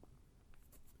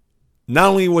 Not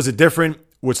only was it different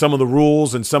with some of the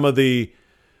rules and some of the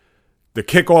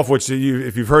kickoff, which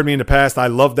if you've heard me in the past, I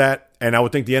love that. And I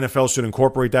would think the NFL should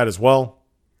incorporate that as well.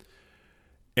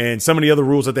 And some of the other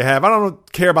rules that they have. I don't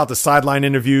care about the sideline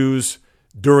interviews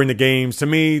during the games. To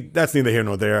me, that's neither here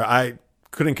nor there. I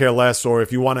couldn't care less. Or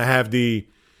if you want to have the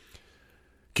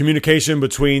communication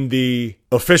between the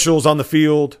officials on the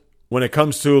field when it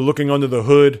comes to looking under the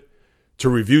hood to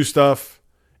review stuff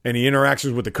and the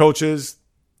interactions with the coaches,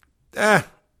 I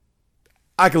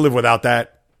could live without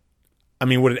that. I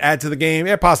mean, would it add to the game?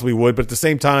 It possibly would, but at the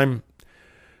same time,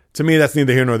 to me, that's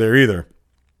neither here nor there either.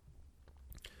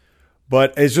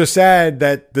 But it's just sad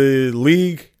that the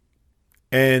league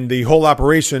and the whole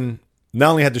operation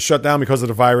not only had to shut down because of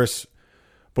the virus,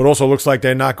 but also looks like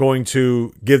they're not going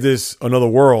to give this another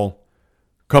whirl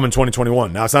come in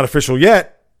 2021. Now, it's not official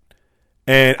yet,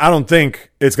 and I don't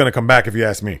think it's going to come back if you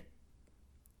ask me.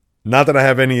 Not that I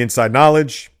have any inside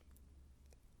knowledge,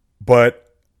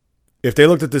 but if they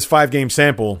looked at this 5-game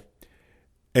sample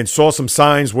and saw some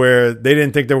signs where they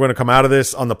didn't think they were going to come out of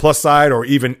this on the plus side or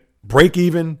even break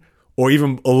even or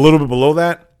even a little bit below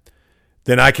that,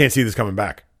 then I can't see this coming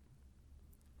back.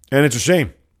 And it's a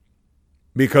shame,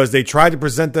 because they tried to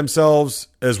present themselves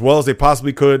as well as they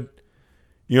possibly could.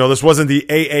 This wasn't the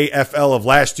AAFL of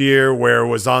last year where it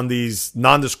was on these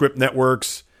nondescript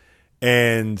networks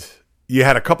and you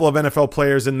had a couple of NFL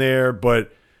players in there,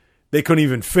 but they couldn't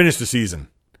even finish the season.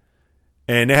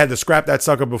 And they had to scrap that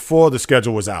sucker before the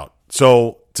schedule was out.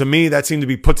 So to me, that seemed to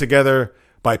be put together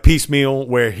by piecemeal,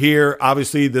 where here,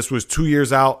 obviously, this was 2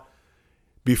 years out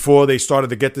before they started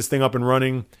to get this thing up and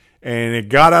running. And it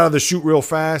got out of the chute real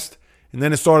fast. And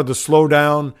then it started to slow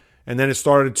down. And then it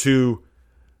started to,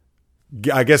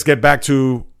 I guess, get back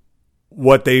to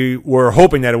what they were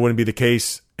hoping that it wouldn't be the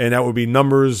case. And that would be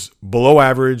numbers below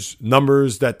average,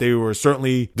 numbers that they were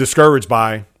certainly discouraged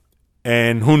by.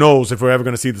 And who knows if we're ever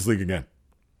going to see this league again.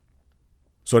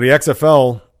 So the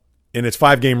XFL, in its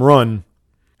 5-game run,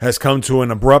 has come to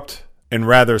an abrupt and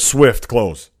rather swift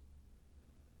close.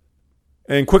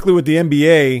 And quickly with the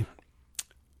NBA,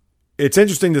 it's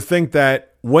interesting to think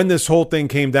that when this whole thing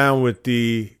came down with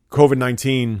the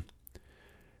COVID-19,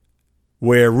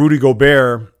 where Rudy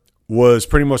Gobert was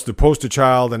pretty much the poster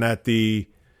child and at the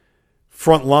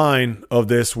front line of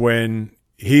this when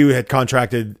he had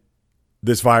contracted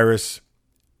this virus,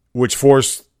 which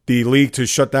forced the league to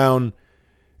shut down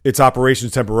its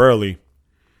operations temporarily.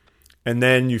 And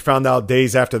then you found out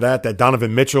days after that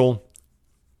Donovan Mitchell,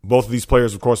 both of these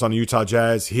players, of course, on the Utah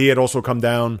Jazz, he had also come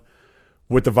down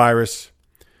with the virus,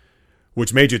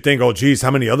 which made you think, oh, geez,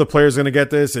 how many other players are going to get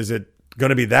this? Is it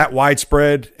going to be that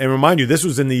widespread? And remind you, this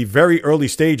was in the very early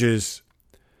stages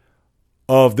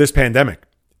of this pandemic.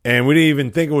 And we didn't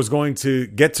even think it was going to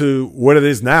get to what it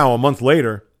is now, a month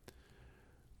later,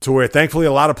 to where thankfully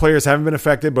a lot of players haven't been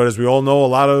affected. But as we all know, a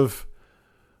lot of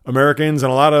Americans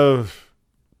and a lot of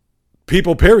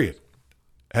people, period,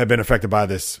 have been affected by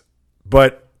this.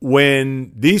 But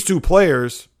when these two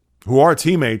players, who are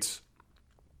teammates,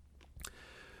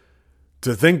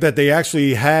 to think that they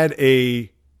actually had I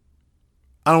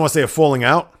don't want to say a falling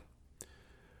out,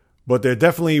 but there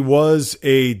definitely was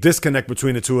a disconnect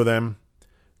between the two of them,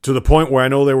 to the point where I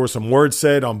know there were some words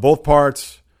said on both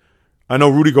parts. I know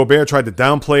Rudy Gobert tried to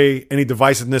downplay any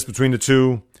divisiveness between the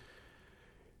two.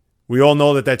 We all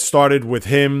know that started with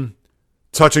him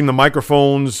touching the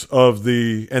microphones and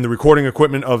the recording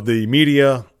equipment of the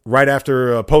media right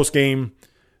after a post game.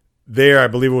 There, I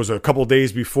believe it was a couple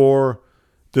days before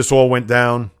this all went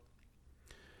down.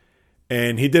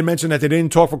 And he did mention that they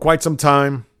didn't talk for quite some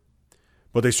time,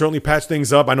 but they certainly patched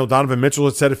things up. I know Donovan Mitchell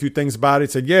had said a few things about it.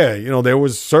 He said, yeah, there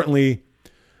was certainly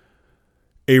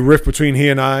a rift between he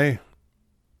and I.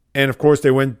 And of course,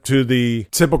 they went to the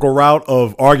typical route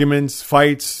of arguments,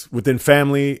 fights within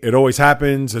family. It always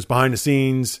happens. It's behind the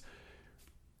scenes.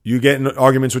 You get in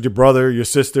arguments with your brother, your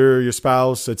sister, your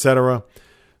spouse, etc.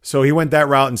 So he went that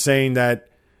route in saying that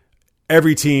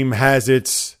every team has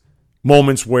its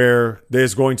moments where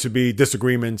there's going to be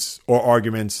disagreements or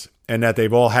arguments, and that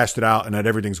they've all hashed it out and that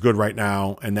everything's good right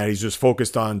now, and that he's just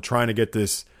focused on trying to get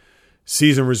this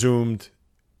season resumed,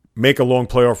 make a long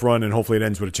playoff run, and hopefully it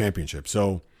ends with a championship.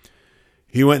 So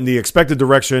he went in the expected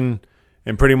direction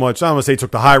and pretty much, I don't want to say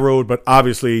took the high road, but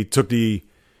obviously took the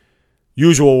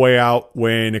usual way out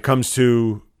when it comes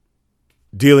to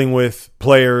dealing with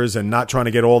players and not trying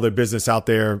to get all their business out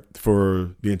there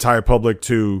for the entire public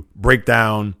to break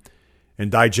down and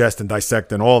digest and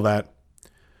dissect and all that.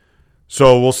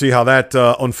 So we'll see how that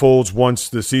unfolds once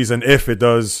the season, if it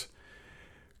does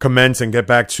commence and get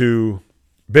back to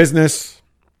business.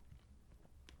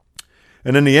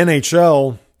 And then the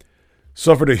NHL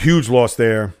suffered a huge loss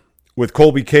there with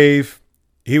Colby Cave.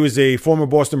 He was a former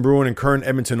Boston Bruin and current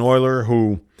Edmonton Oiler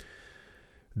who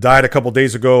died a couple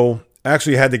days ago.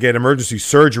 Actually had to get emergency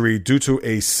surgery due to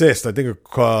a cyst. I think,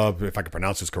 if I can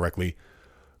pronounce this correctly,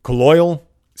 colloidal,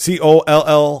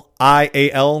 Collial,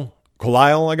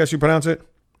 collial, I guess you pronounce it.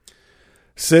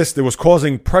 Cyst that was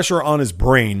causing pressure on his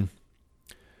brain.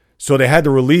 So they had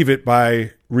to relieve it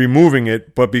by removing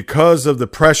it. But because of the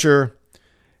pressure,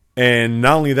 and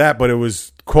not only that, but it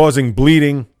was causing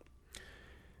bleeding,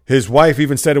 his wife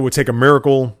even said it would take a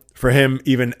miracle for him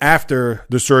even after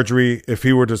the surgery if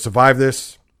he were to survive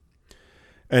this.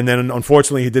 And then,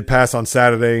 unfortunately, he did pass on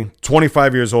Saturday,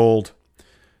 25 years old,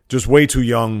 just way too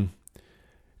young.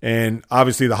 And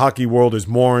obviously, the hockey world has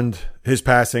mourned his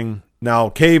passing. Now,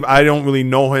 Cave, I don't really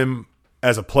know him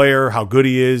as a player, how good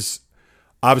he is.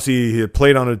 Obviously, he had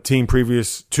played on a team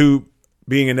previous to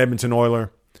being an Edmonton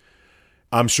Oiler.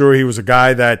 I'm sure he was a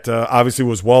guy that obviously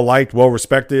was well-liked,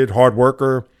 well-respected, hard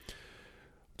worker,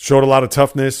 showed a lot of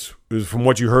toughness. It was from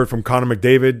what you heard from Connor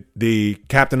McDavid, the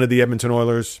captain of the Edmonton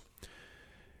Oilers.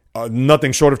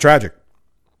 Nothing short of tragic.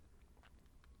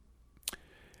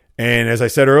 And as I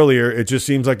said earlier, it just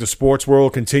seems like the sports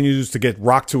world continues to get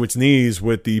rocked to its knees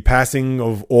with the passing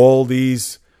of all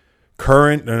these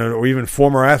current or even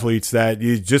former athletes that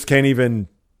you just can't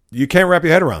wrap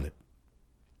your head around it.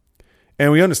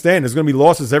 And we understand there's going to be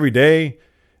losses every day,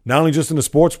 not only just in the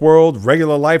sports world,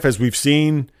 regular life, as we've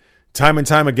seen time and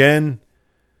time again.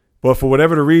 But for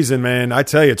whatever the reason, man, I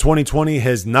tell you, 2020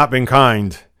 has not been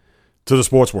kind to the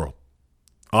sports world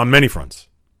on many fronts.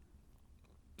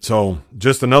 So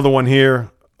just another one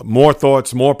here. More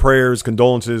thoughts, more prayers,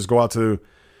 condolences go out to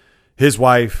his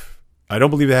wife. I don't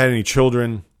believe they had any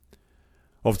children.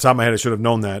 Off the top of my head, I should have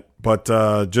known that. But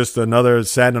just another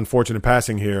sad and unfortunate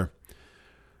passing here,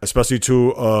 especially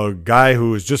to a guy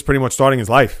who is just pretty much starting his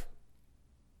life.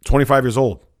 25 years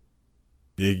old.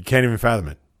 You can't even fathom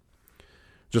it.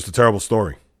 Just a terrible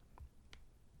story.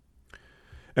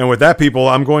 And with that, people,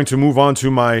 I'm going to move on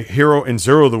to my hero and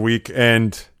zero of the week.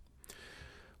 And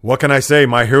what can I say?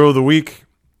 My hero of the week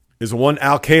is the one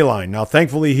Al Kaline. Now,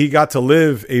 thankfully, he got to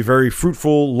live a very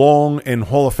fruitful, long, and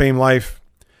Hall of Fame life.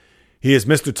 He is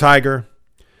Mr. Tiger,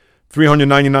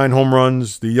 399 home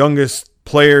runs, the youngest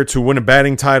player to win a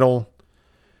batting title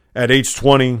at age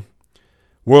 20,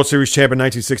 World Series champion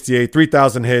 1968,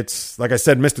 3,000 hits. Like I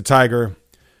said, Mr. Tiger.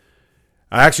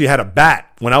 I actually had a bat.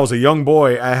 When I was a young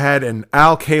boy, I had an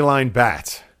Al Kaline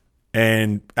bat.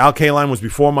 And Al Kaline was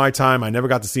before my time. I never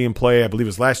got to see him play. I believe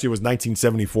his last year was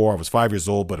 1974. I was 5 years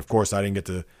old, but of course I didn't get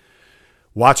to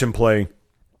watch him play.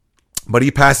 But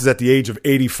he passes at the age of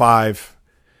 85.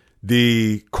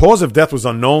 The cause of death was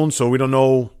unknown, so we don't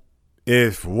know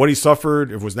if what he suffered,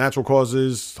 if it was natural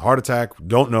causes, heart attack,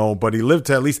 don't know. But he lived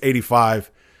to at least 85.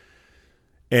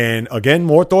 And again,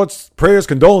 more thoughts, prayers,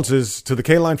 condolences to the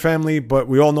Kaline family. But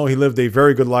we all know he lived a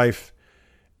very good life.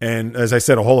 And as I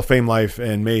said, a Hall of Fame life.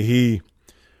 And may he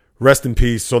rest in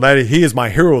peace. So that he is my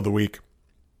hero of the week.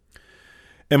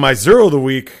 And my zero of the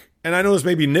week, and I know this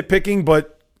may be nitpicking,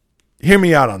 but hear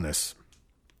me out on this.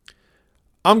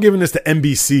 I'm giving this to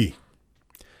NBC.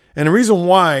 And the reason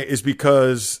why is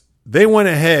because they went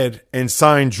ahead and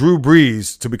signed Drew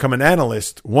Brees to become an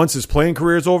analyst once his playing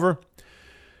career is over.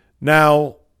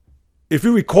 Now, if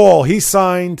you recall, he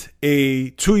signed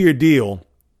a 2-year deal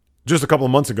just a couple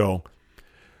of months ago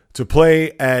to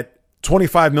play at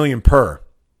 $25 million per.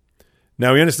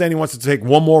 Now, we understand he wants to take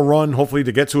one more run, hopefully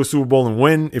to get to a Super Bowl and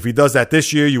win. If he does that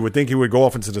this year, you would think he would go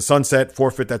off into the sunset,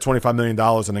 forfeit that $25 million,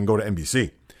 and then go to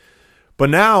NBC. But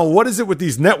now, what is it with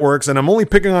these networks? And I'm only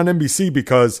picking on NBC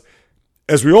because,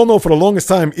 as we all know, for the longest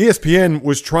time, ESPN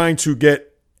was trying to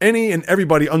get any and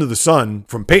everybody under the sun,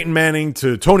 from Peyton Manning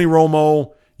to Tony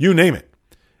Romo, you name it.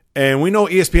 And we know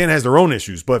ESPN has their own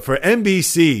issues. But for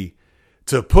NBC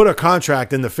to put a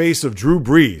contract in the face of Drew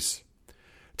Brees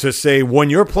to say, when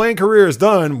your playing career is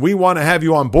done, we want to have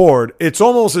you on board, it's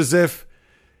almost as if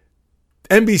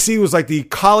NBC was like the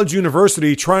college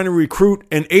university trying to recruit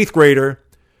an 8th grader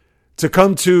to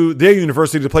come to their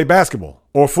university to play basketball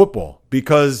or football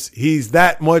because he's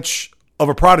that much of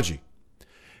a prodigy.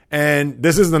 And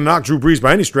this isn't a knock Drew Brees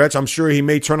by any stretch. I'm sure he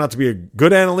may turn out to be a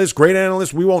good analyst, great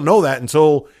analyst. We won't know that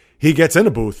until he gets in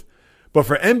the booth. But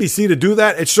for NBC to do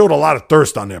that, it showed a lot of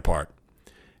thirst on their part.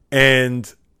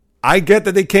 And I get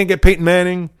that they can't get Peyton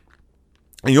Manning.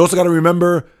 And you also got to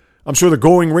remember, I'm sure the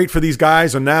going rate for these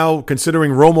guys are now,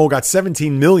 considering Romo got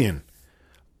 $17 million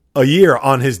a year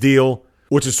on his deal,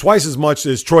 which is twice as much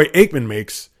as Troy Aikman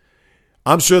makes.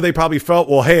 I'm sure they probably felt,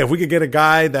 well, hey, if we could get a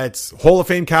guy that's Hall of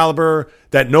Fame caliber,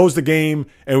 that knows the game,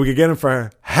 and we could get him for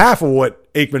half of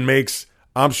what Aikman makes,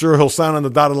 I'm sure he'll sign on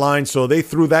the dotted line. So they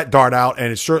threw that dart out,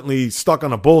 and it's certainly stuck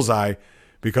on a bullseye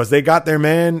because they got their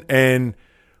man, and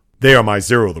they are my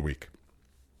zero of the week.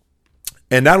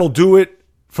 And that'll do it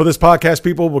for this podcast,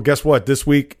 people. Well, guess what? This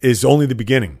week is only the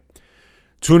beginning.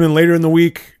 Tune in later in the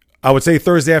week. I would say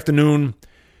Thursday afternoon.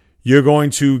 You're going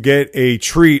to get a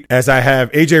treat as I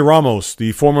have AJ Ramos,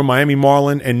 the former Miami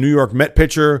Marlin and New York Met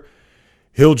pitcher.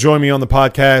 He'll join me on the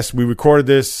podcast. We recorded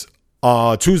this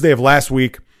Tuesday of last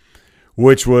week,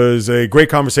 which was a great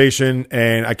conversation,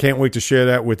 and I can't wait to share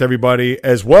that with everybody,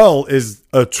 as well as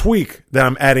a tweak that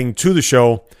I'm adding to the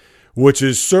show, which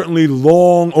is certainly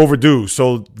long overdue.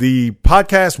 So the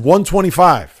podcast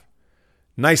 125,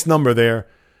 nice number there,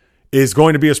 is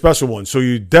going to be a special one. So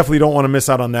you definitely don't want to miss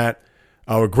out on that.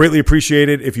 I would greatly appreciate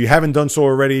it if you haven't done so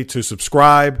already to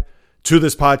subscribe to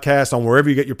this podcast on wherever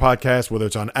you get your podcasts, whether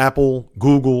it's on Apple,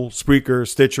 Google, Spreaker,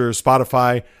 Stitcher,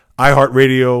 Spotify,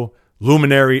 iHeartRadio,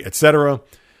 Luminary, etc.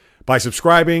 By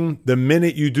subscribing, the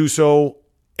minute you do so,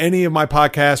 any of my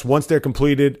podcasts, once they're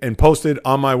completed and posted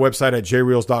on my website at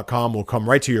jreels.com, will come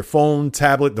right to your phone,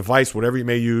 tablet, device, whatever you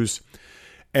may use.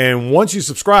 And once you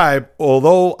subscribe,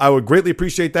 although I would greatly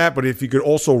appreciate that, but if you could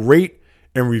also rate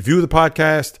and review the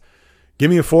podcast, give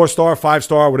me a 4-star,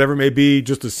 5-star, whatever it may be,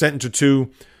 just a sentence or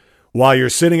two. while you're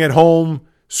sitting at home,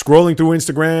 scrolling through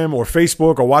Instagram or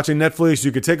Facebook or watching Netflix,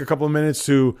 you could take a couple of minutes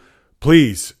to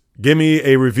please give me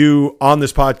a review on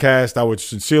this podcast. I would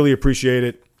sincerely appreciate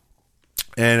it.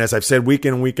 And as I've said week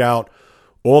in and week out,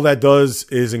 all that does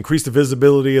is increase the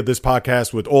visibility of this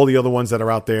podcast with all the other ones that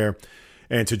are out there,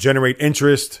 and to generate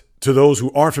interest to those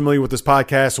who aren't familiar with this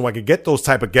podcast, so I could get those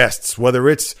type of guests, whether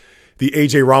it's the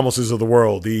AJ Ramoses of the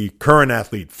world, the current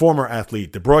athlete, former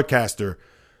athlete, the broadcaster,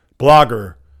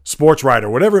 blogger, sports writer,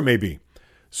 whatever it may be.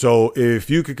 So if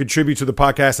you could contribute to the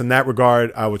podcast in that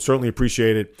regard, I would certainly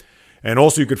appreciate it. And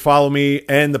also you could follow me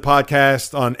and the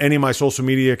podcast on any of my social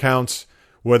media accounts,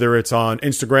 whether it's on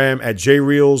Instagram at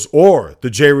JReels or the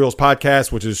JReels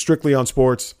podcast, which is strictly on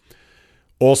sports.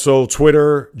 Also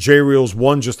Twitter,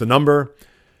 JReels1, just a number.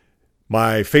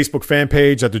 My Facebook fan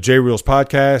page at the JReels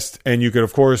podcast. And you could,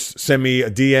 of course, send me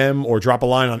a DM or drop a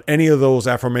line on any of those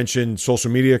aforementioned social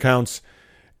media accounts.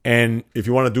 And if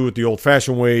you want to do it the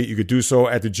old-fashioned way, you could do so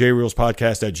at the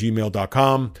jreelspodcast at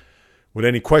gmail.com. With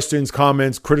any questions,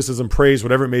 comments, criticism, praise,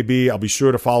 whatever it may be, I'll be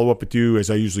sure to follow up with you as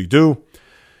I usually do.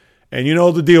 And you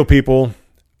know the deal, people.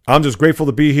 I'm just grateful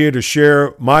to be here to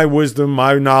share my wisdom,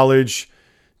 my knowledge,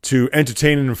 to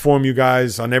entertain and inform you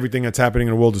guys on everything that's happening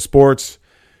in the world of sports.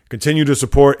 Continue to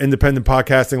support independent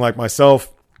podcasting like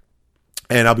myself,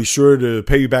 and I'll be sure to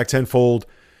pay you back tenfold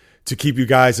to keep you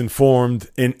guys informed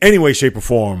in any way, shape, or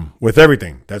form with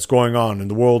everything that's going on in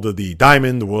the world of the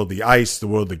diamond, the world of the ice, the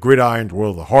world of the gridiron, the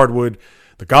world of the hardwood,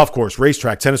 the golf course,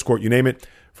 racetrack, tennis court, you name it.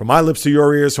 From my lips to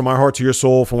your ears, from my heart to your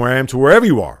soul, from where I am to wherever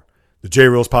you are, the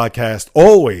JReels podcast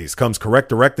always comes correct,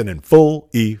 direct, and in full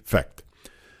effect.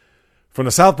 From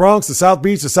the South Bronx, the South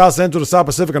Beach, the South Central, the South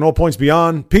Pacific, and all points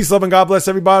beyond, peace, love, and God bless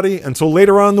everybody. Until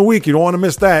later on in the week, you don't want to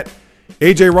miss that.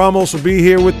 AJ Ramos will be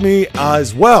here with me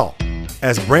as well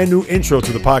as a brand new intro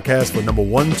to the podcast for number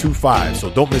 125. So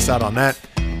don't miss out on that.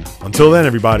 Until then,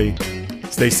 everybody,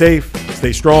 stay safe,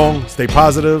 stay strong, stay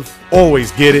positive,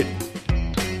 always get it.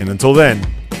 And until then,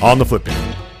 on the flip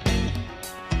end.